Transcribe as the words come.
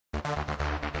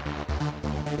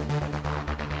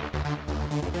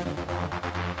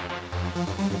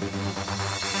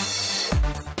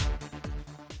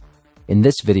In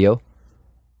this video,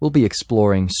 we'll be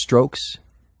exploring strokes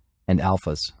and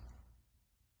alphas.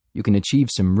 You can achieve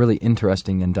some really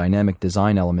interesting and dynamic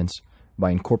design elements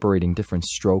by incorporating different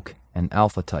stroke and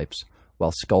alpha types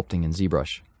while sculpting in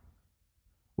ZBrush.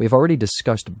 We've already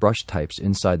discussed brush types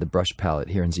inside the brush palette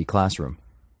here in Z Classroom.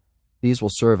 These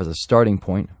will serve as a starting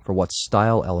point for what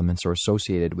style elements are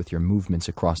associated with your movements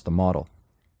across the model.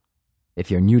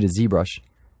 If you're new to ZBrush,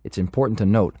 it's important to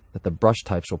note that the brush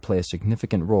types will play a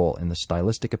significant role in the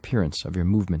stylistic appearance of your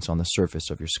movements on the surface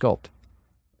of your sculpt.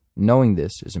 Knowing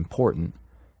this is important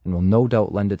and will no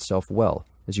doubt lend itself well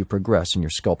as you progress in your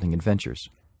sculpting adventures.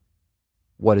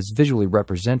 What is visually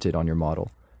represented on your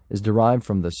model is derived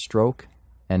from the stroke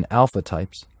and alpha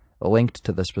types linked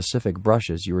to the specific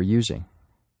brushes you are using.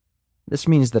 This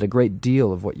means that a great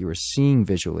deal of what you are seeing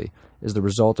visually is the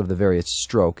result of the various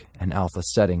stroke and alpha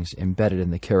settings embedded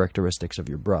in the characteristics of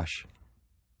your brush.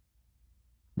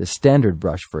 The standard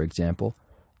brush, for example,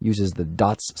 uses the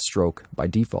dots stroke by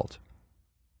default.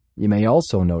 You may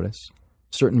also notice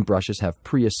certain brushes have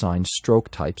pre-assigned stroke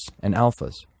types and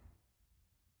alphas.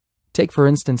 Take, for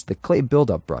instance, the clay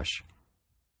buildup brush.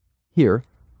 Here,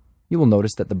 you will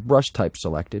notice that the brush type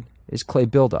selected is clay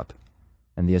buildup,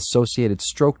 and the associated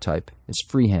stroke type is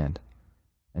freehand,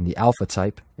 and the alpha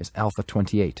type is alpha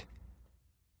 28.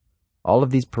 All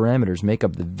of these parameters make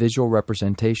up the visual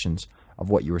representations of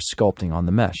what you are sculpting on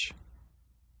the mesh.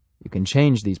 You can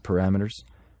change these parameters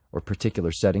or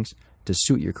particular settings to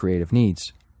suit your creative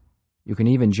needs. You can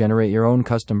even generate your own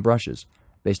custom brushes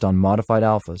based on modified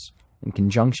alphas in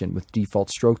conjunction with default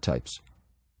stroke types.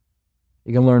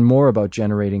 You can learn more about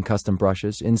generating custom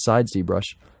brushes inside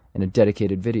ZBrush in a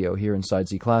dedicated video here inside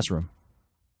Z Classroom.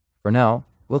 For now,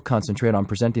 we'll concentrate on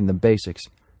presenting the basics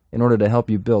in order to help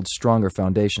you build stronger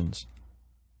foundations.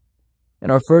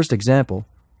 In our first example,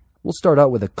 we'll start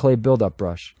out with a clay buildup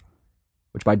brush,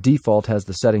 which by default has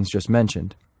the settings just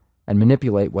mentioned, and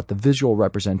manipulate what the visual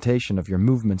representation of your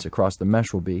movements across the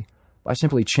mesh will be by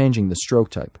simply changing the stroke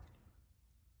type.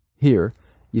 Here,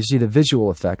 you see the visual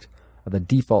effect of the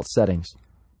default settings.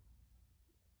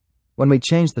 When we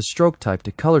change the stroke type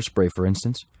to color spray, for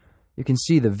instance, you can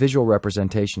see the visual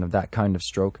representation of that kind of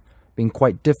stroke being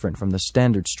quite different from the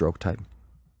standard stroke type.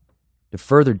 To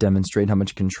further demonstrate how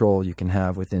much control you can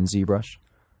have within ZBrush,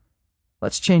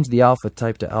 let's change the alpha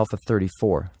type to alpha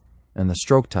 34 and the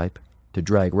stroke type to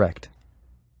drag rect.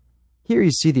 Here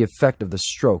you see the effect of the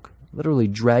stroke literally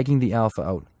dragging the alpha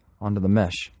out onto the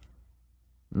mesh.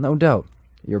 No doubt,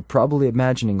 you're probably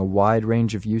imagining a wide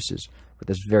range of uses with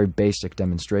this very basic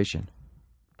demonstration.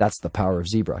 That's the power of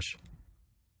ZBrush.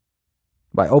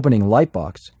 By opening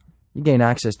Lightbox, you gain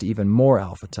access to even more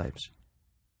alpha types.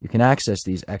 You can access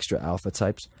these extra alpha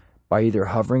types by either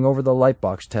hovering over the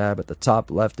Lightbox tab at the top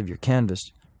left of your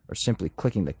canvas or simply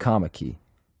clicking the comma key.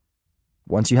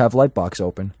 Once you have Lightbox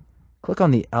open, click on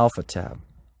the Alpha tab.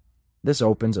 This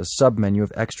opens a submenu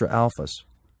of extra alphas.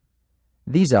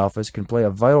 These alphas can play a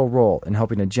vital role in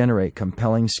helping to generate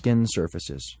compelling skin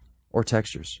surfaces or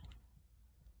textures.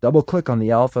 Double-click on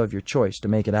the alpha of your choice to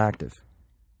make it active.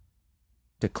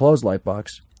 To close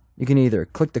Lightbox, you can either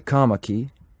click the comma key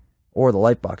or the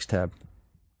Lightbox tab,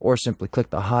 or simply click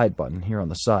the Hide button here on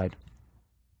the side.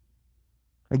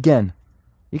 Again,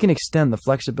 you can extend the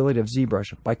flexibility of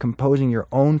ZBrush by composing your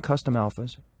own custom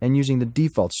alphas and using the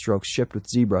default strokes shipped with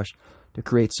ZBrush to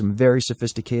create some very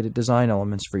sophisticated design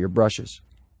elements for your brushes.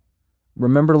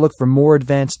 Remember to look for more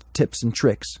advanced tips and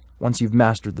tricks once you've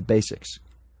mastered the basics.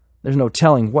 There's no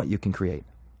telling what you can create.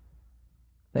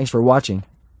 Thanks for watching,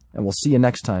 and we'll see you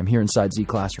next time here inside Z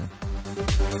Classroom.